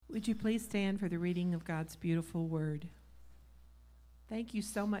Would you please stand for the reading of God's beautiful word? Thank you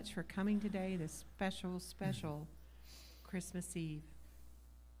so much for coming today, this special Christmas Eve.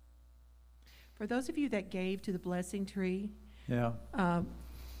 For those of you that gave to the blessing tree,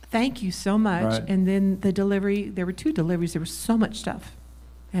 thank you so much. Right. And then the delivery, there were 2 deliveries. There was so much stuff.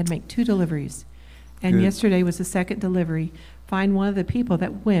 I had to make 2 deliveries. And Good. yesterday was the second delivery. Find one of the people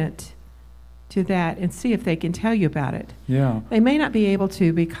that went to that and see if they can tell you about it. Yeah. They may not be able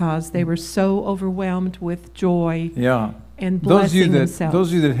to because they were so overwhelmed with joy Yeah. and blessing themselves. Those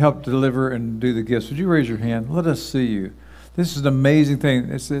of you that helped deliver and do the gifts, would you raise your hand? Let us see you. This is an amazing thing.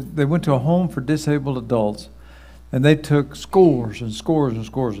 They went to a home for disabled adults, and they took scores and scores and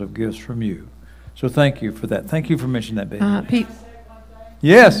scores of gifts from you. So thank you for that. Thank you for mentioning that, baby. Pete,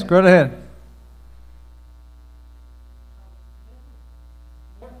 Yes, go ahead.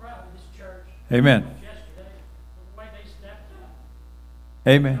 We're proud of this church. Amen. Yesterday, the way they stepped up.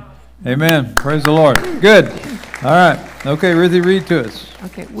 Amen. Amen. Praise the Lord. Good. All right. Okay, Ruthie, read to us.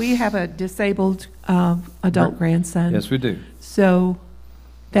 okay, we have a disabled adult grandson. Yes, we do. So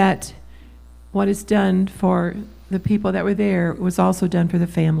that what is done for the people that were there was also done for the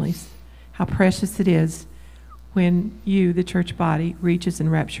families. How precious it is when you, the church body, reaches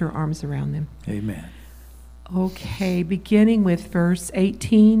and wraps your arms around them. Amen. Okay, beginning with verse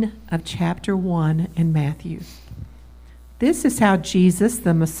 18 of chapter 1 in Matthew. This is how Jesus,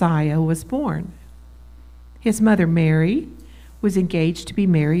 the Messiah, was born. His mother Mary was engaged to be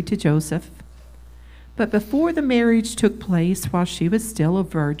married to Joseph. But before the marriage took place, while she was still a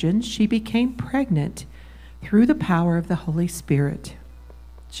virgin, she became pregnant through the power of the Holy Spirit.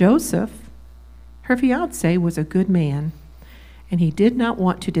 Joseph, her fiancé, was a good man, and he did not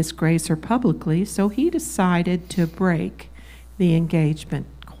want to disgrace her publicly, so he decided to break the engagement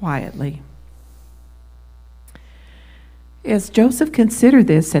quietly. As Joseph considered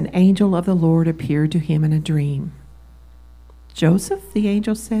this, an angel of the Lord appeared to him in a dream. "Joseph," the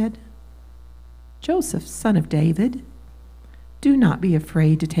angel said, "Joseph, son of David, do not be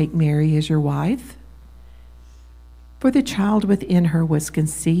afraid to take Mary as your wife, for the child within her was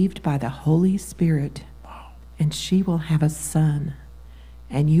conceived by the Holy Spirit, and she will have a son,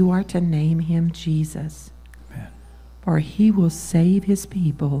 and you are to name him Jesus, Amen. for he will save his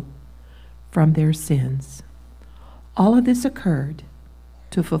people from their sins." All of this occurred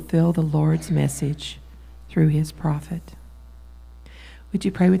to fulfill the Lord's message through his prophet. Would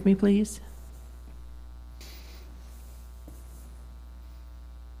you pray with me, please?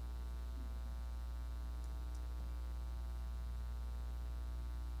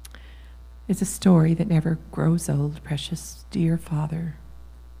 It's a story that never grows old, precious dear Father.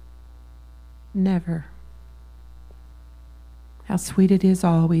 Never. How sweet it is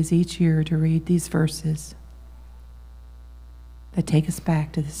always each year to read these verses that take us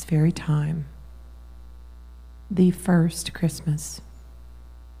back to this very time, the first Christmas.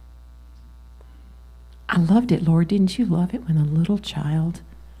 I loved it, Lord. Didn't you love it when a little child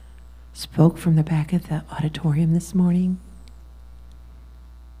spoke from the back of the auditorium this morning?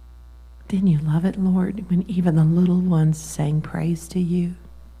 Didn't you love it, Lord, when even the little ones sang praise to you?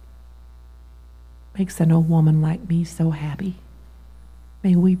 Makes an old woman like me so happy.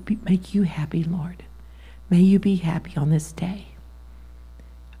 May we make you happy, Lord. May you be happy on this day.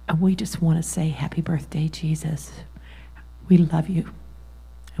 And we just want to say happy birthday, Jesus. We love you.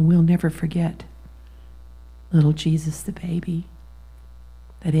 And we'll never forget little Jesus the baby,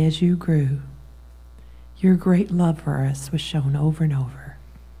 that as you grew, your great love for us was shown over and over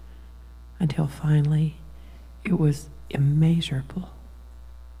until finally it was immeasurable,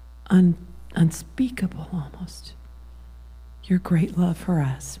 unspeakable almost. Your great love for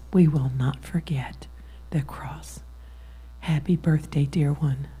us, we will not forget the cross. Happy birthday, dear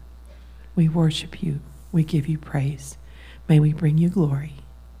one. We worship you. We give you praise. May we bring you glory.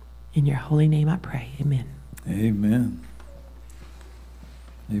 In your holy name I pray. Amen. Amen.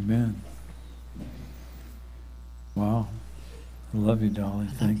 Amen. Wow. I love you, Dolly.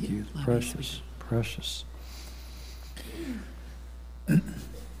 Thank you. Love you, Precious. sweetie. Precious.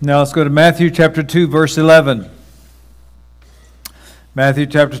 Now let's go to Matthew chapter 2, verse 11. Matthew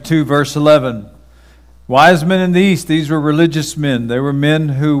chapter 2, verse 11. Wise men in the east, these were religious men. They were men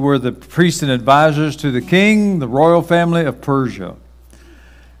who were the priests and advisors to the king, the royal family of Persia.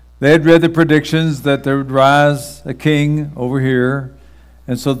 They had read the predictions that there would rise a king over here.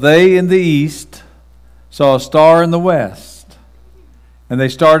 And so they in the east saw a star in the west. And they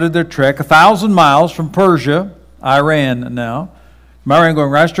started their trek 1,000 miles from Persia, Iran now, from Iran going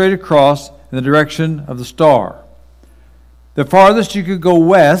right straight across in the direction of the star. The farthest you could go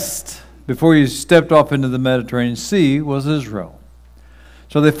west before you stepped off into the Mediterranean Sea was Israel.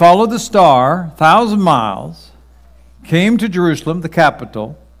 So they followed the star 1,000 miles, came to Jerusalem, the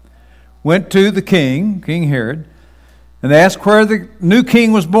capital, went to the king, King Herod, and they asked where the new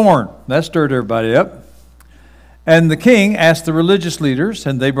king was born. That stirred everybody up. And the king asked the religious leaders,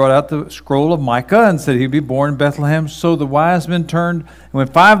 and they brought out the scroll of Micah and said he'd be born in Bethlehem. So the wise men turned and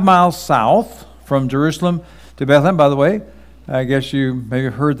went 5 miles south from Jerusalem to Bethlehem. By the way, I guess you maybe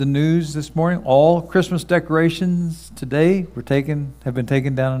heard the news this morning. All Christmas decorations today have been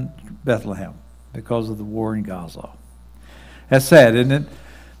taken down in Bethlehem because of the war in Gaza. That's sad, isn't it?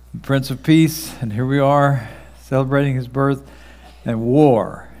 The Prince of Peace, and here we are celebrating his birth, and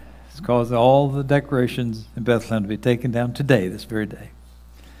war has caused all the decorations in Bethlehem to be taken down today, this very day.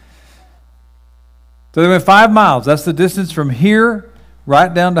 So they went 5 miles. That's the distance from here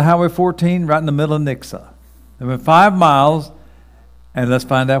right down to Highway 14, right in the middle of Nixa. They went 5 miles, and let's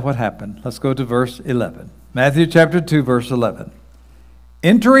find out what happened. Let's go to verse 11. Matthew chapter 2, verse 11.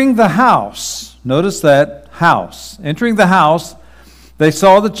 Entering the house, notice that, house. Entering the house, they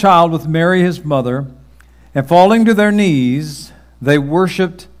saw the child with Mary his mother, and falling to their knees, they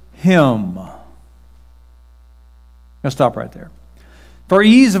worshipped him. Now stop right there. For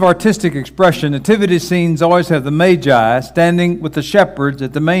ease of artistic expression, nativity scenes always have the Magi standing with the shepherds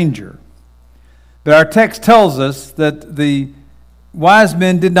at the manger. But our text tells us that the wise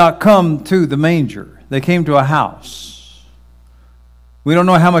men did not come to the manger. They came to a house. We don't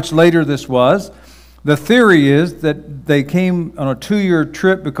know how much later this was. The theory is that they came on a 2-year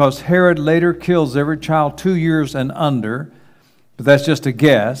trip because Herod later kills every child 2 years and under. But that's just a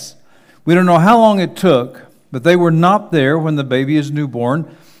guess. We don't know how long it took, but they were not there when the baby is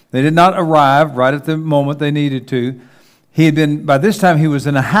newborn. They did not arrive right at the moment they needed to. By this time he was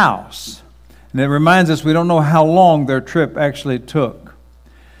in a house. And it reminds us we don't know how long their trip actually took.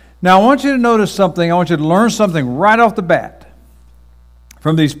 Now I want you to notice something. I want you to learn something right off the bat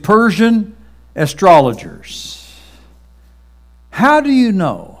from these Persian astrologers. How do you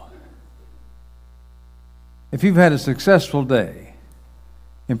know if you've had a successful day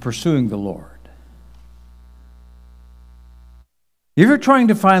in pursuing the Lord? If you're trying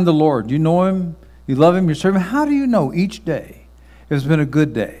to find the Lord, you know Him, you love Him, you serve Him, how do you know each day if it's been a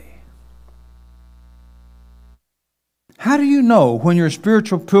good day? How do you know when your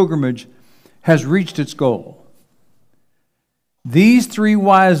spiritual pilgrimage has reached its goal? These 3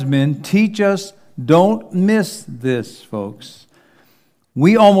 wise men teach us, don't miss this, folks.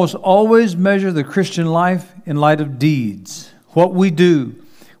 We almost always measure the Christian life in light of deeds. What we do.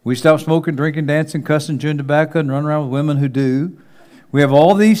 We stop smoking, drinking, dancing, cussing, chewing tobacco, and run around with women who do. We have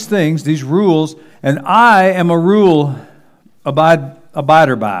all these things, these rules, and I am a rule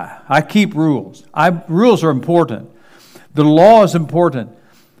abider by. I keep rules. Rules are important. The law is important.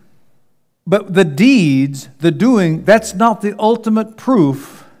 But the deeds, the doing, that's not the ultimate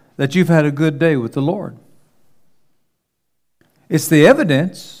proof that you've had a good day with the Lord. It's the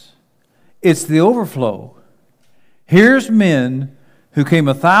evidence. It's the overflow. Here's men who came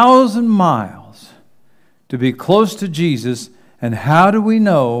 1,000 miles to be close to Jesus, and how do we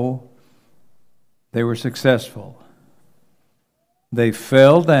know they were successful? They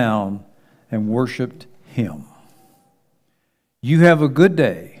fell down and worshiped Him. You have a good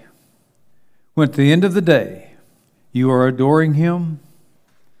day when at the end of the day you are adoring Him,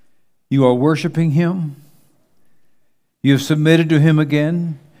 you are worshiping Him, you have submitted to Him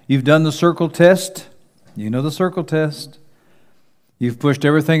again, you've done the circle test. You know the circle test. You've pushed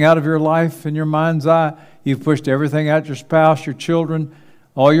everything out of your life in your mind's eye. You've pushed everything out, your spouse, your children,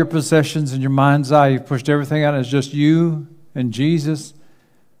 all your possessions in your mind's eye. You've pushed everything out, and it's just you and Jesus.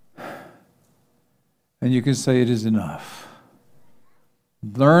 And you can say it is enough.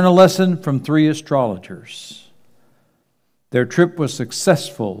 Learn a lesson from 3 astrologers. Their trip was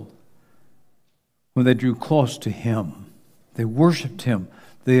successful when they drew close to Him. They worshiped Him.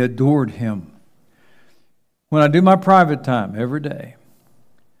 They adored Him. When I do my private time every day,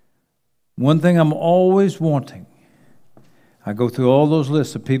 one thing I'm always wanting, I go through all those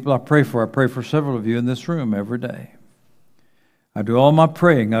lists of people I pray for. I pray for several of you in this room every day. I do all my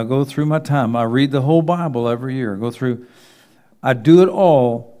praying. I go through my time. I read the whole Bible every year. I do it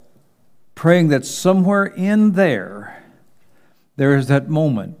all praying that somewhere in there is that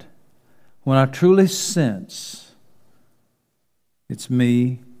moment when I truly sense it's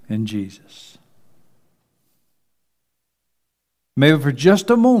me and Jesus. Maybe for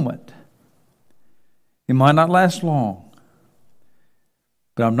just a moment. It might not last long.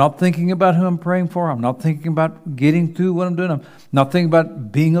 But I'm not thinking about who I'm praying for. I'm not thinking about getting through what I'm doing. I'm not thinking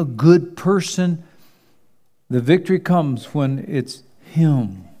about being a good person. The victory comes when it's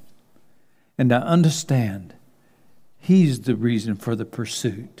Him. And I understand He's the reason for the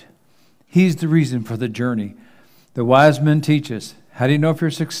pursuit. He's the reason for the journey. The wise men teach us, how do you know if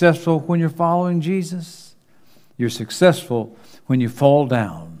you're successful when you're following Jesus? You're successful when you fall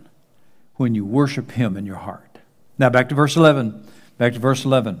down, when you worship Him in your heart. Now back to verse 11. Back to verse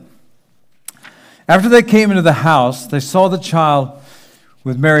 11. After they came into the house, they saw the child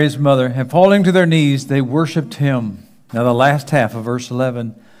with Mary his mother, and falling to their knees, they worshiped Him. Now the last half of verse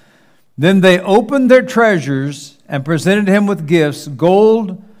 11. Then they opened their treasures and presented Him with gifts,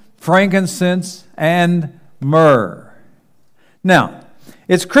 gold, frankincense, and myrrh. Now,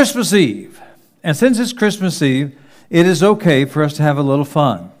 it's Christmas Eve. And since it's Christmas Eve, it is okay for us to have a little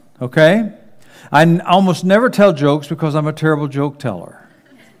fun. Okay? I almost never tell jokes because I'm a terrible joke teller.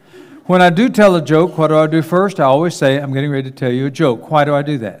 When I do tell a joke, what do I do first? I always say, I'm getting ready to tell you a joke. Why do I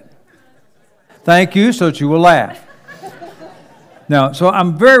do that? Thank you, so that you will laugh. Now, so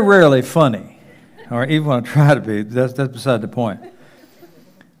I'm very rarely funny, or even when I try to be. That's beside the point.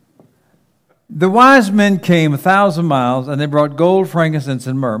 The wise men came 1,000 miles, and they brought gold, frankincense,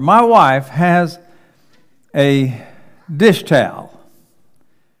 and myrrh. My wife has a dish towel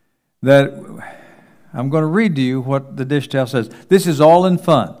that I'm going to read to you what the dish towel says. This is all in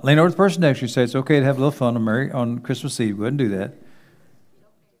fun. Lean over to the person next to you and say, it's okay to have a little fun on Christmas Eve. Go ahead and do that.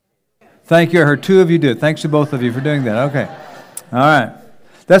 Thank you. I heard 2 of you do it. Thanks to both of you for doing that. Okay. All right.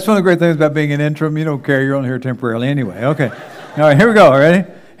 That's one of the great things about being an interim. You don't care. You're only here temporarily anyway. Okay. All right. Here we go. Ready?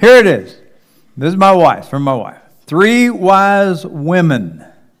 Here it is. This is my wife, from my wife. 3 wise women.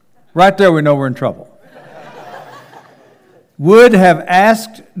 Right there we know we're in trouble. Would have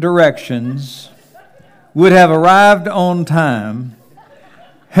asked directions, would have arrived on time,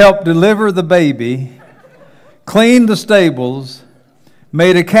 helped deliver the baby, cleaned the stables,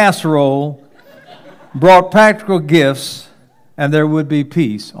 made a casserole, brought practical gifts, and there would be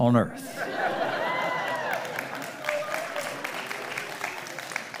peace on earth.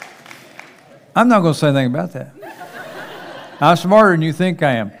 I'm not going to say anything about that. I'm smarter than you think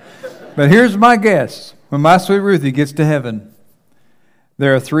I am. But here's my guess. When my sweet Ruthie gets to heaven,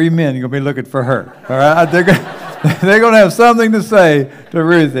 there are 3 men going to be looking for her. All right? They're going to have something to say to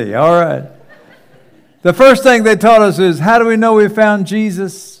Ruthie. All right. The first thing they taught us is, how do we know we found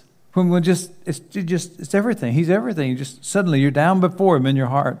Jesus? When we it's everything. He's everything. Suddenly you're down before Him in your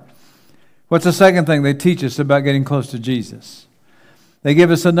heart. What's the second thing they teach us about getting close to Jesus? They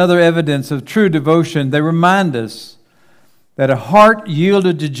give us another evidence of true devotion. They remind us that a heart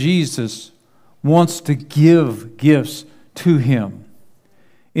yielded to Jesus wants to give gifts to Him.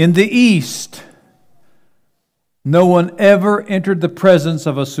 In the East, no one ever entered the presence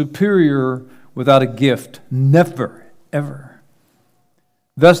of a superior without a gift. Never, ever.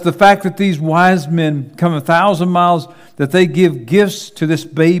 Thus, the fact that these wise men come 1,000 miles, that they give gifts to this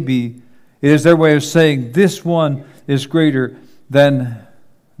baby, it is their way of saying this one is greater than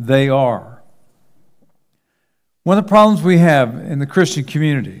they are. One of the problems we have in the Christian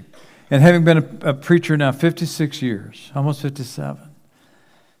community, and having been a preacher now 56 years, almost 57,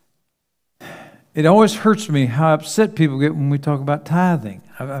 it always hurts me how upset people get when we talk about tithing.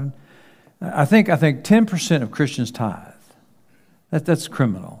 I think 10% of Christians tithe. That's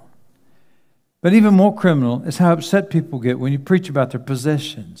criminal. But even more criminal is how upset people get when you preach about their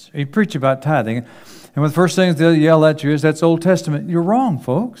possessions, or you preach about tithing. And one of the first things they'll yell at you is, that's Old Testament. You're wrong,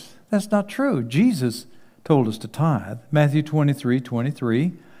 folks. That's not true. Jesus told us to tithe. Matthew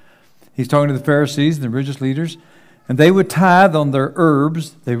 23:23. He's talking to the Pharisees and the religious leaders. And they would tithe on their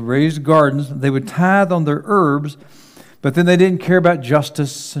herbs. They raised gardens. They would tithe on their herbs. But then they didn't care about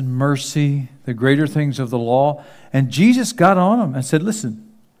justice and mercy, the greater things of the law. And Jesus got on them and said,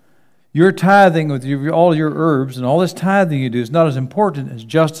 listen, your tithing with all your herbs and all this tithing you do is not as important as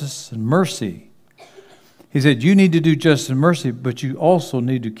justice and mercy. He said, you need to do justice and mercy, but you also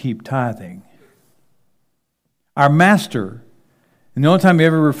need to keep tithing. Our master, and the only time he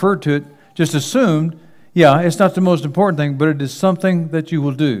ever referred to it, just assumed, yeah, it's not the most important thing, but it is something that you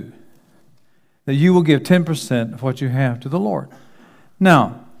will do. That you will give 10% of what you have to the Lord.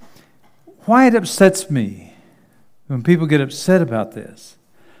 Now, why it upsets me when people get upset about this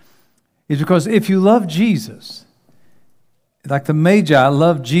is because if you love Jesus, like the Magi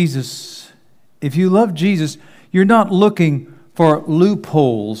love Jesus, if you love Jesus, you're not looking for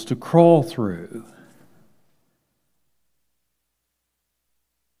loopholes to crawl through.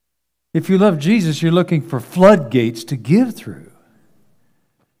 If you love Jesus, you're looking for floodgates to give through.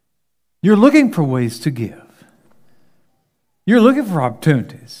 You're looking for ways to give. You're looking for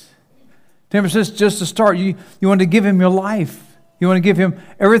opportunities. 10% is just a start. You want to give Him your life. You want to give Him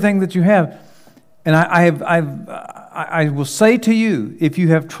everything that you have. And I will say to you, if you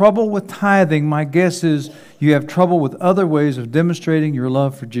have trouble with tithing, my guess is you have trouble with other ways of demonstrating your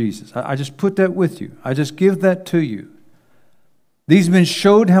love for Jesus. I just put that with you. I just give that to you. These men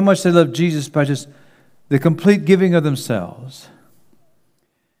showed how much they loved Jesus by just the complete giving of themselves.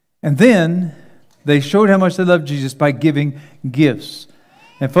 And then they showed how much they loved Jesus by giving gifts.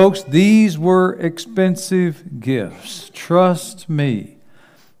 And folks, these were expensive gifts. Trust me.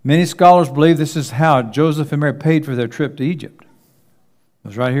 Many scholars believe this is how Joseph and Mary paid for their trip to Egypt. It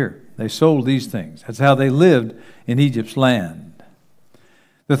was right here. They sold these things. That's how they lived in Egypt's land.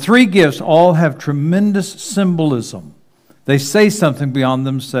 The three gifts all have tremendous symbolism. They say something beyond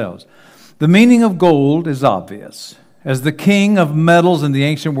themselves. The meaning of gold is obvious. As the king of metals in the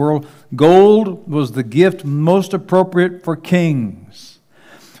ancient world, gold was the gift most appropriate for kings.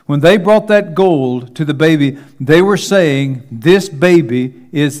 When they brought that gold to the baby, they were saying, this baby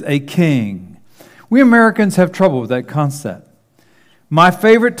is a king. We Americans have trouble with that concept. My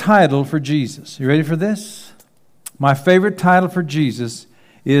favorite title for Jesus, you ready for this? My favorite title for Jesus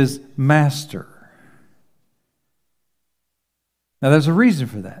is Master. Now, there's a reason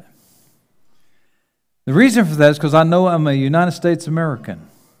for that. The reason for that is because I know I'm a United States American.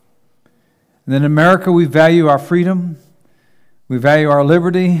 And in America, we value our freedom. We value our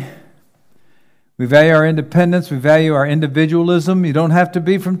liberty. We value our independence. We value our individualism. You don't have to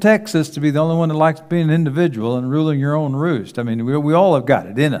be from Texas to be the only one that likes being an individual and ruling your own roost. I mean, we all have got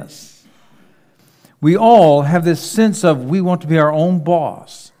it in us. We all have this sense of we want to be our own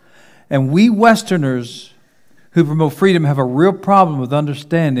boss. And we Westerners who promote freedom have a real problem with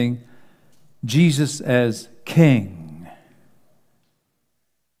understanding Jesus as king.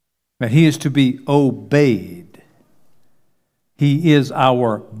 That he is to be obeyed. He is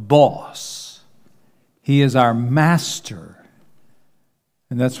our boss. He is our master.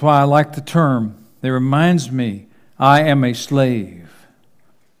 And that's why I like the term. It reminds me, I am a slave.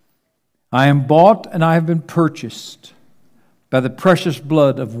 I am bought and I have been purchased by the precious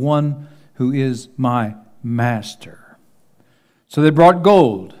blood of one who is my master. So they brought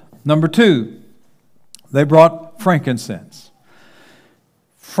gold. Number two, they brought frankincense.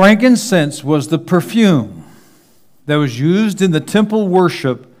 Frankincense was the perfume that was used in the temple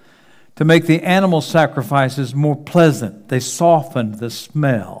worship to make the animal sacrifices more pleasant. They softened the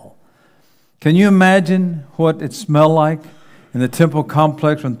smell. Can you imagine what it smelled like in the temple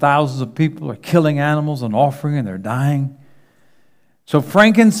complex when thousands of people are killing animals and offering and they're dying? So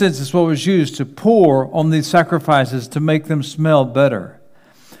frankincense is what was used to pour on these sacrifices to make them smell better.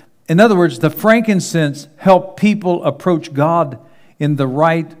 In other words, the frankincense helped people approach God in the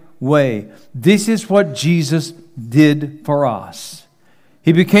right way. This is what Jesus did for us.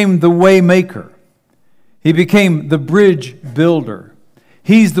 He became the way maker. He became the bridge builder.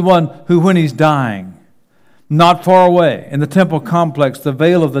 He's the one who, when he's dying, not far away in the temple complex, the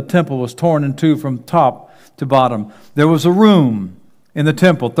veil of the temple was torn in two from top to bottom. There was a room in the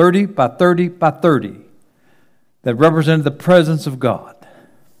temple, 30 by 30 by 30, that represented the presence of God.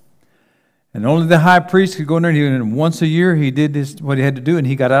 And only the high priest could go in there. And once a year, he did what he had to do, and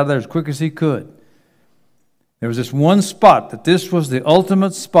he got out of there as quick as he could. There was this one spot that this was the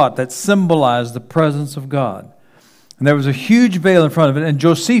ultimate spot that symbolized the presence of God. And there was a huge veil in front of it. And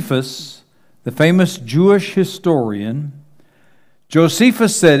Josephus, the famous Jewish historian,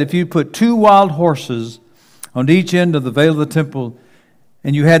 Josephus said if you put two wild horses on each end of the veil of the temple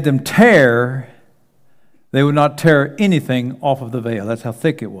and you had them tear, they would not tear anything off of the veil. That's how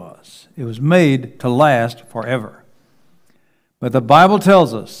thick it was. It was made to last forever. But the Bible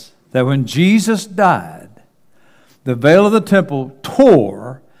tells us that when Jesus died, the veil of the temple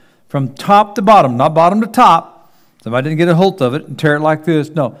tore from top to bottom, not bottom to top. Somebody didn't get a hold of it and tear it like this.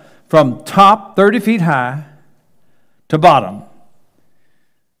 No, from top 30 feet high to bottom.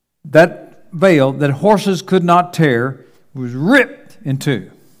 That veil that horses could not tear was ripped in two.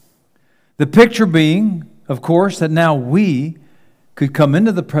 The picture being, of course, that now we could come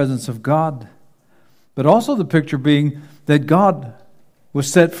into the presence of God, but also the picture being that God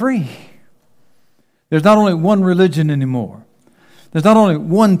was set free. There's not only one religion anymore. There's not only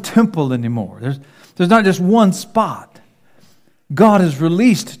one temple anymore. There's not just one spot. God is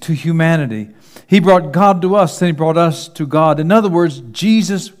released to humanity. He brought God to us, then He brought us to God. In other words,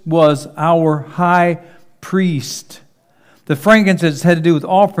 Jesus was our high priest. The frankincense had to do with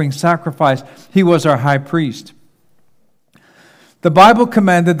offering, sacrifice. He was our high priest. The Bible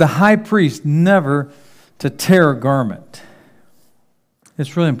commanded the high priest never to tear a garment.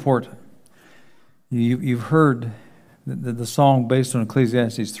 It's really important. You've heard the song based on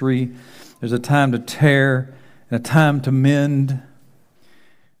Ecclesiastes 3. There's a time to tear and a time to mend.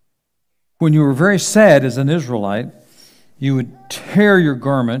 When you were very sad as an Israelite, You would tear your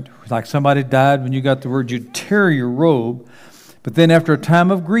garment, like somebody died when you got the word, you'd tear your robe. But then after a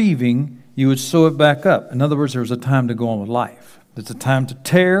time of grieving, you would sew it back up. In other words, there was a time to go on with life. There's a time to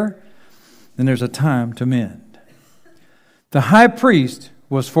tear, then there's a time to mend. The high priest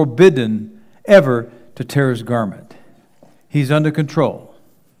was forbidden ever to tear his garment. He's under control,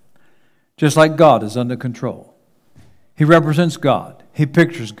 just like God is under control. He represents God. He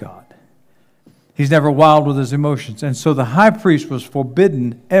pictures God. He's never wild with his emotions. And so the high priest was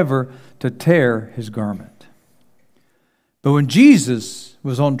forbidden ever to tear his garment. But when Jesus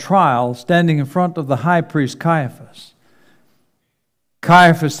was on trial, standing in front of the high priest Caiaphas,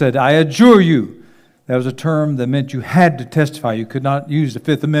 Caiaphas said, "I adjure you." That was a term that meant you had to testify. You could not use the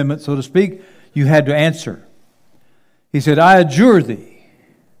Fifth Amendment, so to speak. You had to answer. He said, "I adjure thee,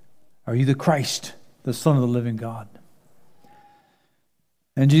 are you the Christ, the Son of the living God?"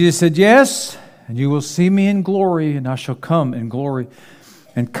 And Jesus said, "Yes, and you will see me in glory, and I shall come in glory."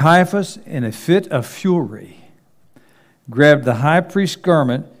 And Caiaphas, in a fit of fury, grabbed the high priest's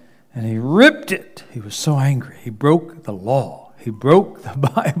garment and he ripped it. He was so angry. He broke the law. He broke the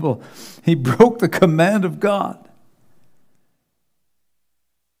Bible. He broke the command of God.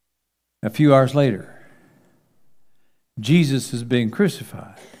 A few hours later, Jesus is being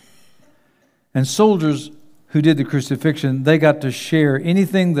crucified. And soldiers who did the crucifixion, they got to share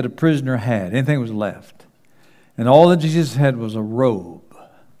anything that a prisoner had, anything that was left. And all that Jesus had was a robe.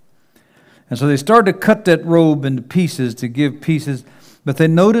 And so they started to cut that robe into pieces to give pieces, but they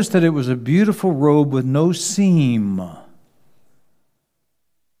noticed that it was a beautiful robe with no seam.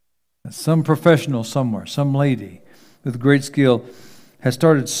 Some professional somewhere, some lady with great skill, has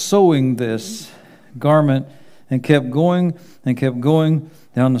started sewing this garment and kept going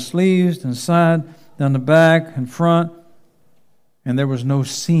down the sleeves and side, down the back and front, and there was no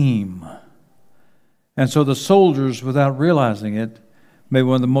seam. And so the soldiers, without realizing it, made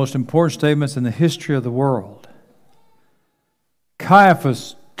one of the most important statements in the history of the world.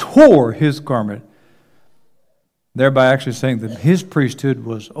 Caiaphas tore his garment, thereby actually saying that his priesthood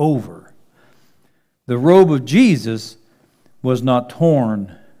was over. The robe of Jesus was not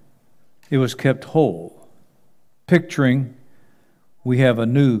torn, it was kept whole, picturing we have a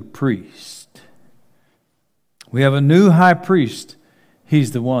new priest. We have a new high priest.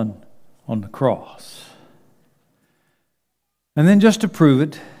 He's the one on the cross. And then just to prove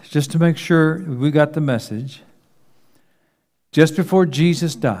it, just to make sure we got the message, just before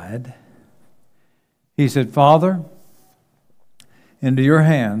Jesus died, he said, "Father, into your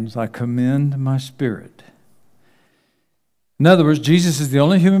hands I commend my spirit." In other words, Jesus is the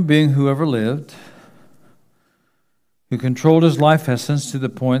only human being who ever lived, who controlled his life essence to the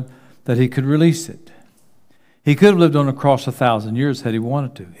point that he could release it. He could have lived on a cross 1,000 years had he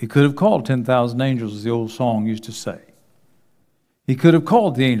wanted to. He could have called 10,000 angels, as the old song used to say. He could have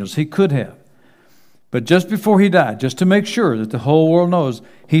called the angels. He could have. But just before he died, just to make sure that the whole world knows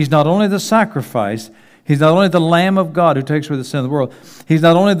he's not only the sacrifice, he's not only the Lamb of God who takes away the sin of the world, he's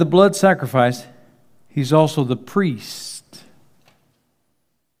not only the blood sacrifice, he's also the priest.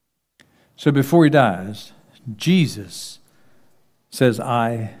 So before he dies, Jesus says,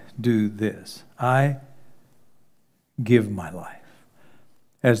 "I do this. I give my life.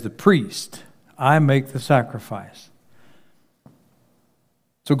 As the priest, I make the sacrifice."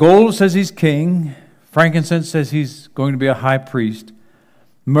 So gold says he's king. Frankincense says he's going to be a high priest.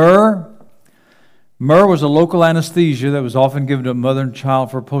 Myrrh was a local anesthesia that was often given to a mother and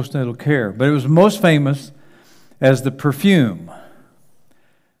child for postnatal care. But it was most famous as the perfume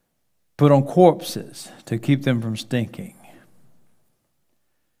put on corpses to keep them from stinking.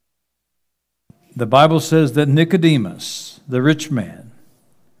 The Bible says that Nicodemus, the rich man,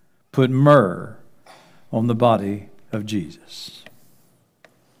 put myrrh on the body of Jesus.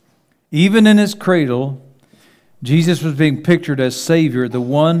 Even in his cradle, Jesus was being pictured as Savior, the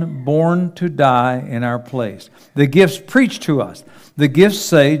one born to die in our place. The gifts preach to us. The gifts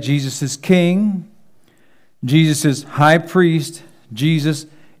say Jesus is King, Jesus is High Priest, Jesus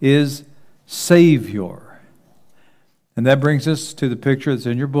is Savior. And that brings us to the picture that's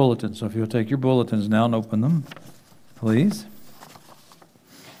in your bulletin. So if you'll take your bulletins now and open them, please.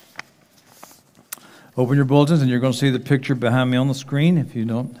 Open your bulletins and you're going to see the picture behind me on the screen if you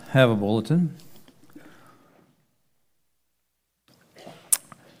don't have a bulletin.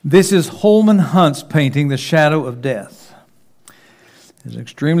 This is Holman Hunt's painting, The Shadow of Death. It's an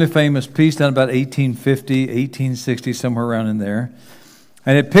extremely famous piece done about 1850, 1860, somewhere around in there.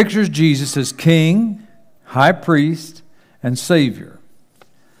 And it pictures Jesus as King, High Priest, and Savior.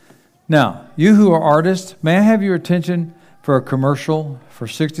 Now, you who are artists, may I have your attention for a commercial for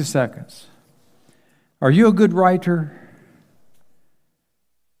 60 seconds? Are you a good writer?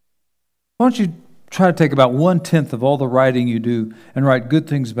 Why don't you try to take about 1/10 of all the writing you do and write good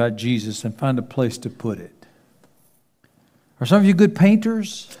things about Jesus and find a place to put it? Are some of you good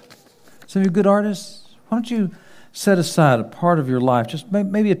painters? Some of you good artists? Why don't you set aside a part of your life, just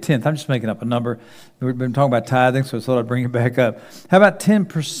maybe 1/10. I'm just making up a number. We've been talking about tithing, so I thought I'd bring it back up. How about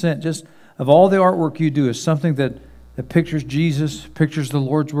 10% just of all the artwork you do is something that pictures Jesus, pictures the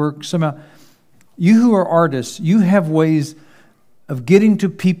Lord's work? Somehow, you who are artists, you have ways of getting to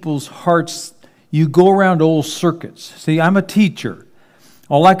people's hearts. You go around old circuits. See, I'm a teacher.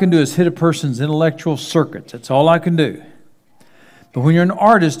 All I can do is hit a person's intellectual circuits. That's all I can do. But when you're an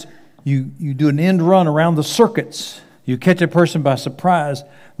artist, you do an end run around the circuits. You catch a person by surprise, and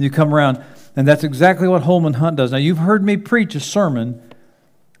you come around. And that's exactly what Holman Hunt does. Now, you've heard me preach a sermon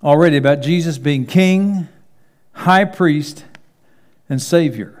already about Jesus being king, high priest, and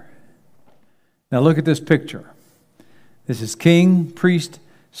savior. Now, look at this picture. This is king, priest,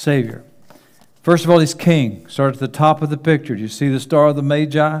 savior. First of all, he's king. Start at the top of the picture. Do you see the Star of the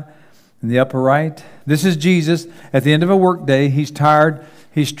Magi in the upper right? This is Jesus. At the end of a work day, he's tired.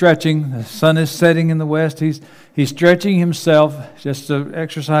 He's stretching. The sun is setting in the west. He's stretching himself, just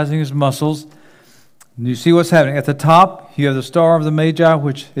exercising his muscles. And you see what's happening. At the top, you have the Star of the Magi,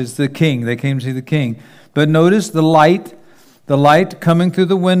 which is the king. They came to see the king. But notice the light coming through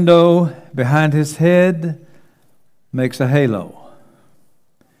the window behind his head makes a halo.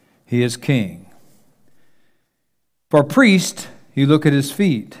 He is king. For a priest, you look at his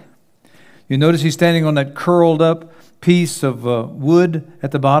feet. You notice he's standing on that curled up piece of wood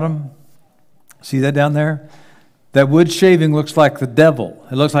at the bottom. See that down there? That wood shaving looks like the devil.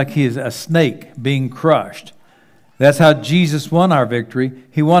 It looks like he is a snake being crushed. That's how Jesus won our victory.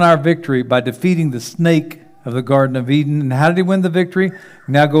 He won our victory by defeating the snake of the Garden of Eden. And how did he win the victory?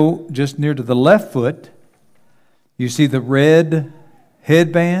 Now go just near to the left foot. You see the red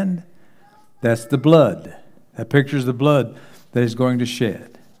headband? That's the blood. That pictures the blood that he's going to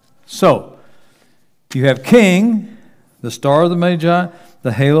shed. So, you have king, the Star of the Magi,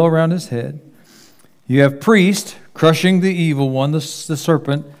 the halo around his head. You have priest crushing the evil one, the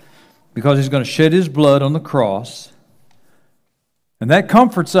serpent, because he's going to shed his blood on the cross. And that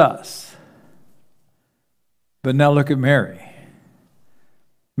comforts us. But now look at Mary.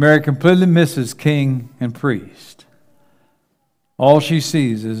 Mary completely misses king and priest. All she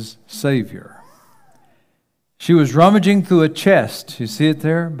sees is Savior. She was rummaging through a chest. You see it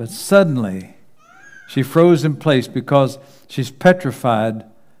there? But suddenly, she froze in place because she's petrified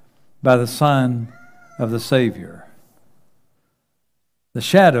by the sign of the Savior. The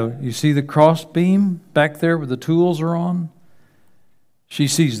shadow, you see the cross beam back there where the tools are on? She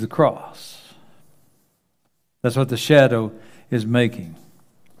sees the cross. That's what the shadow is making.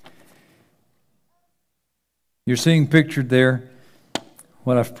 You're seeing pictured there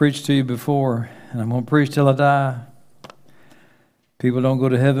what I've preached to you before, and I'm going to preach till I die. People don't go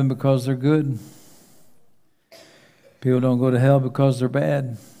to heaven because they're good. People don't go to hell because they're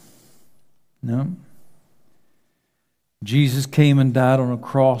bad. No. Jesus came and died on a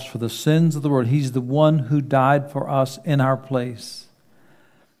cross for the sins of the world. He's the one who died for us in our place.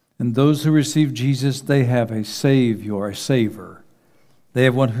 And those who receive Jesus, they have a Savior, a Savior. They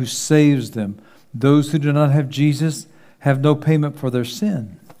have one who saves them. Those who do not have Jesus have no payment for their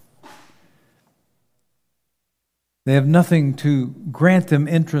sin. They have nothing to grant them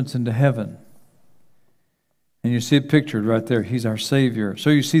entrance into heaven. And you see it pictured right there. He's our Savior.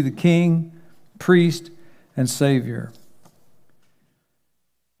 So you see the King, priest, and Savior.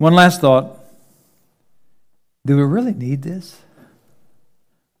 One last thought. Do we really need this?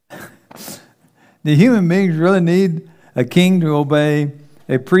 Do human beings really need a king to obey,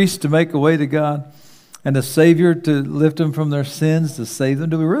 a priest to make a way to God, and a Savior to lift them from their sins, to save them?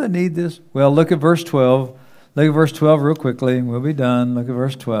 Do we really need this? Well, look at verse 12. Look at verse 12 real quickly, and we'll be done. Look at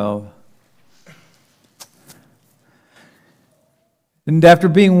verse 12. And after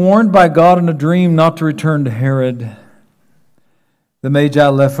being warned by God in a dream not to return to Herod, the Magi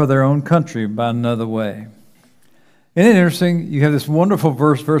left for their own country by another way. Isn't it interesting? You have this wonderful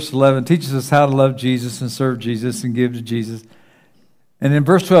verse 11, teaches us how to love Jesus and serve Jesus and give to Jesus. And in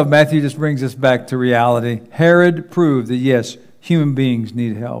verse 12, Matthew just brings us back to reality. Herod proved that, yes, human beings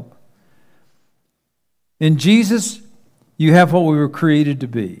need help. In Jesus, you have what we were created to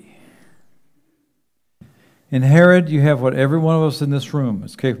be. In Herod, you have what every one of us in this room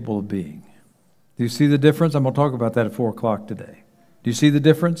is capable of being. Do you see the difference? I'm going to talk about that at 4 o'clock today. Do you see the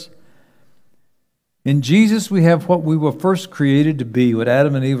difference? In Jesus, we have what we were first created to be, what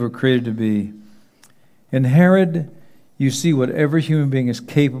Adam and Eve were created to be. In Herod, you see what every human being is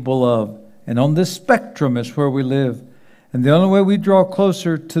capable of. And on this spectrum is where we live. And the only way we draw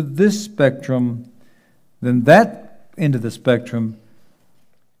closer to this spectrum than that end of the spectrum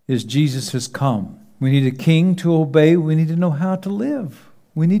is Jesus has come. We need a king to obey. We need to know how to live.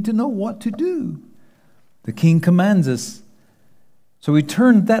 We need to know what to do. The king commands us. So we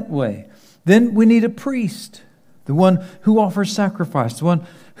turn that way. Then we need a priest, the one who offers sacrifice, the one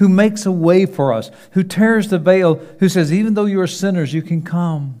who makes a way for us, who tears the veil, who says, even though you are sinners, you can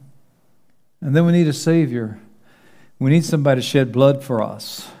come. And then we need a Savior. We need somebody to shed blood for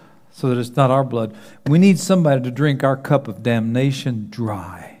us so that it's not our blood. We need somebody to drink our cup of damnation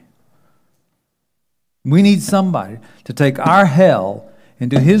dry. We need somebody to take our hell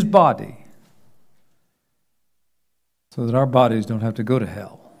into His body so that our bodies don't have to go to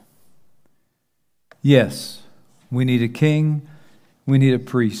hell. Yes, we need a king, we need a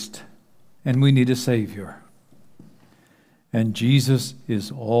priest, and we need a Savior. And Jesus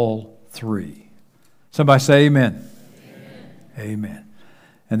is all three. Somebody say amen. Amen. Amen.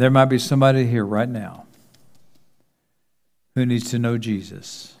 And there might be somebody here right now who needs to know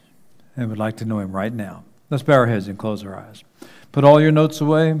Jesus and would like to know Him right now. Let's bow our heads and close our eyes. Put all your notes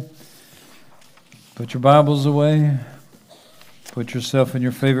away. Put your Bibles away. Put yourself in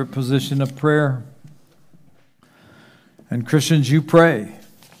your favorite position of prayer. And Christians, you pray.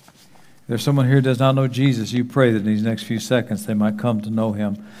 If there's someone here who does not know Jesus, you pray that in these next few seconds they might come to know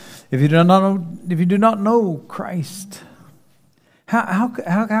Him. If you do not know Christ,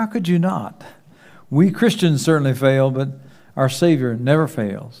 how could you not? We Christians certainly fail, but our Savior never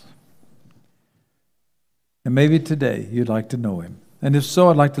fails. And maybe today you'd like to know Him. And if so,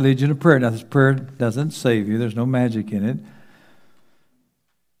 I'd like to lead you in a prayer. Now, this prayer doesn't save you. There's no magic in it.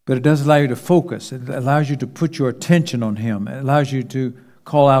 But it does allow you to focus. It allows you to put your attention on Him. It allows you to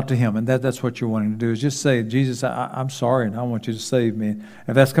call out to Him. And that's what you're wanting to do, is just say, Jesus, I'm sorry, and I want you to save me.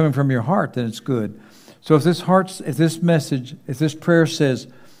 If that's coming from your heart, then it's good. So if this message, if this prayer says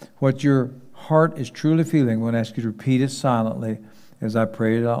what your heart is truly feeling, I'm going to ask you to repeat it silently as I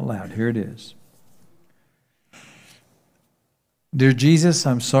pray it out loud. Here it is. Dear Jesus,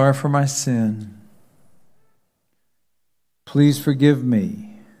 I'm sorry for my sin. Please forgive me.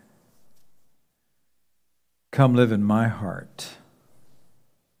 Come live in my heart.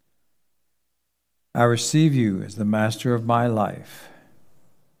 I receive you as the master of my life.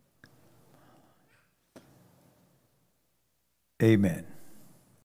 Amen.